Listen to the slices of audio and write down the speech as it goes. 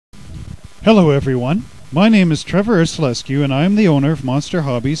Hello everyone, my name is Trevor Ursulescu and I am the owner of Monster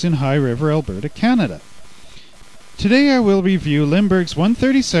Hobbies in High River, Alberta, Canada. Today I will review Lindberg's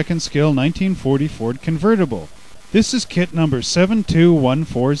 1/32 scale 1940 Ford Convertible. This is kit number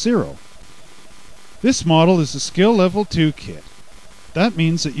 72140. This model is a skill level 2 kit. That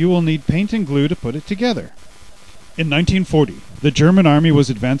means that you will need paint and glue to put it together. In 1940, the German army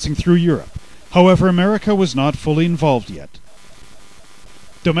was advancing through Europe. However, America was not fully involved yet.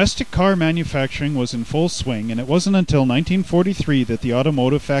 Domestic car manufacturing was in full swing, and it wasn't until 1943 that the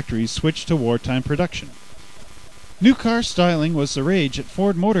automotive factories switched to wartime production. New car styling was the rage at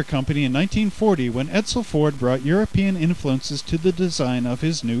Ford Motor Company in 1940 when Edsel Ford brought European influences to the design of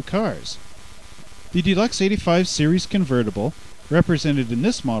his new cars. The Deluxe 85 Series Convertible, represented in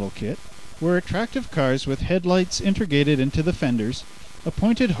this model kit, were attractive cars with headlights integrated into the fenders, a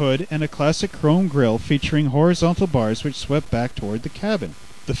pointed hood, and a classic chrome grille featuring horizontal bars which swept back toward the cabin.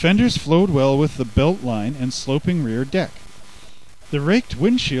 The fenders flowed well with the belt line and sloping rear deck. The raked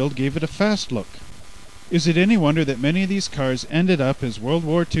windshield gave it a fast look. Is it any wonder that many of these cars ended up as World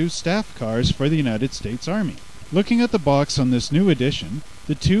War II staff cars for the United States Army? Looking at the box on this new edition,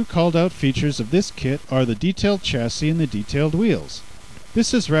 the two called-out features of this kit are the detailed chassis and the detailed wheels.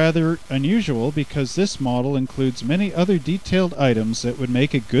 This is rather unusual because this model includes many other detailed items that would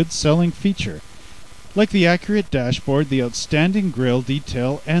make a good selling feature, like the accurate dashboard, the outstanding grille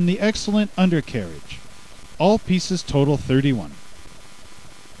detail, and the excellent undercarriage. All pieces total 31.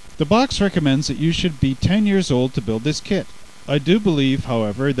 The box recommends that you should be 10 years old to build this kit. I do believe,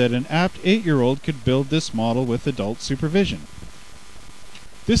 however, that an apt 8-year-old could build this model with adult supervision.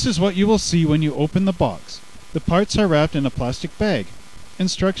 This is what you will see when you open the box. The parts are wrapped in a plastic bag.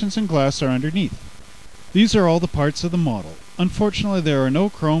 Instructions and glass are underneath. These are all the parts of the model. Unfortunately, there are no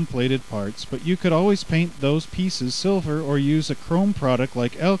chrome-plated parts, but you could always paint those pieces silver or use a chrome product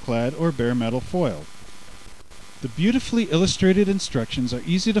like Alclad or bare metal foil. The beautifully illustrated instructions are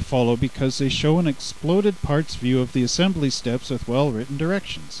easy to follow because they show an exploded parts view of the assembly steps with well-written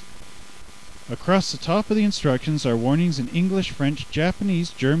directions. Across the top of the instructions are warnings in English, French, Japanese,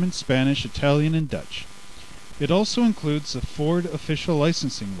 German, Spanish, Italian, and Dutch. It also includes the Ford official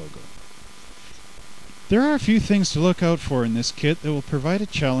licensing logo. There are a few things to look out for in this kit that will provide a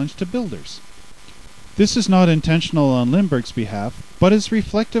challenge to builders. This is not intentional on Lindberg's behalf, but is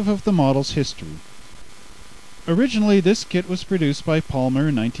reflective of the model's history. Originally, this kit was produced by Palmer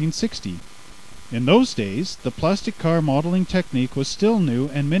in 1960. In those days, the plastic car modeling technique was still new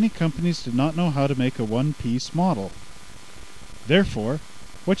and many companies did not know how to make a one-piece model. Therefore,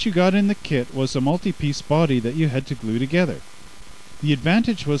 what you got in the kit was a multi-piece body that you had to glue together. The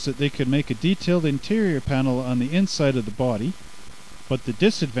advantage was that they could make a detailed interior panel on the inside of the body, but the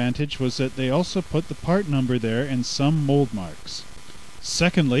disadvantage was that they also put the part number there and some mold marks.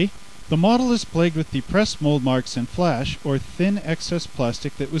 Secondly, the model is plagued with depressed mold marks and flash, or thin excess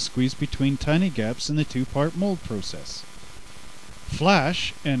plastic that was squeezed between tiny gaps in the two-part mold process.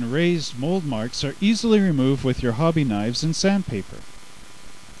 Flash and raised mold marks are easily removed with your hobby knives and sandpaper.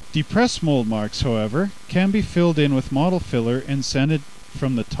 Depressed mold marks, however, can be filled in with model filler and sanded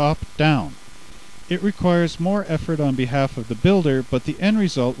from the top down. It requires more effort on behalf of the builder, but the end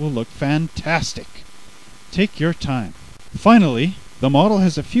result will look fantastic. Take your time. Finally, the model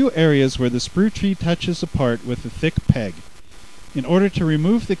has a few areas where the sprue tree touches apart with a thick peg. In order to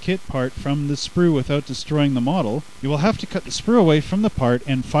remove the kit part from the sprue without destroying the model, you will have to cut the sprue away from the part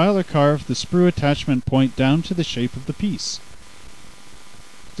and file or carve the sprue attachment point down to the shape of the piece.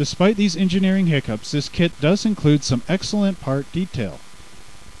 Despite these engineering hiccups, this kit does include some excellent part detail.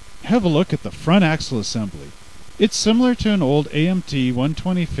 Have a look at the front axle assembly. It's similar to an old AMT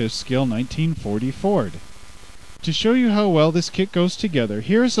 1/25 scale 1940 Ford. To show you how well this kit goes together,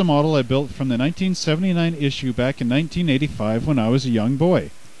 here is a model I built from the 1979 issue back in 1985 when I was a young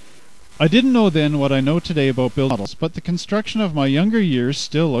boy. I didn't know then what I know today about build models, but the construction of my younger years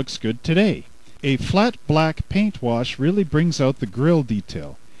still looks good today. A flat black paint wash really brings out the grille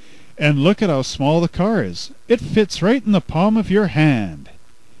detail. And look at how small the car is. It fits right in the palm of your hand.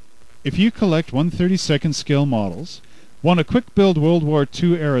 If you collect 1/32 scale models, want a quick build World War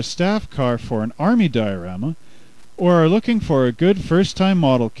II era staff car for an army diorama, or are looking for a good first time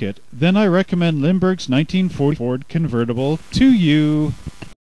model kit, then I recommend Lindberg's 1940 Ford Convertible to you.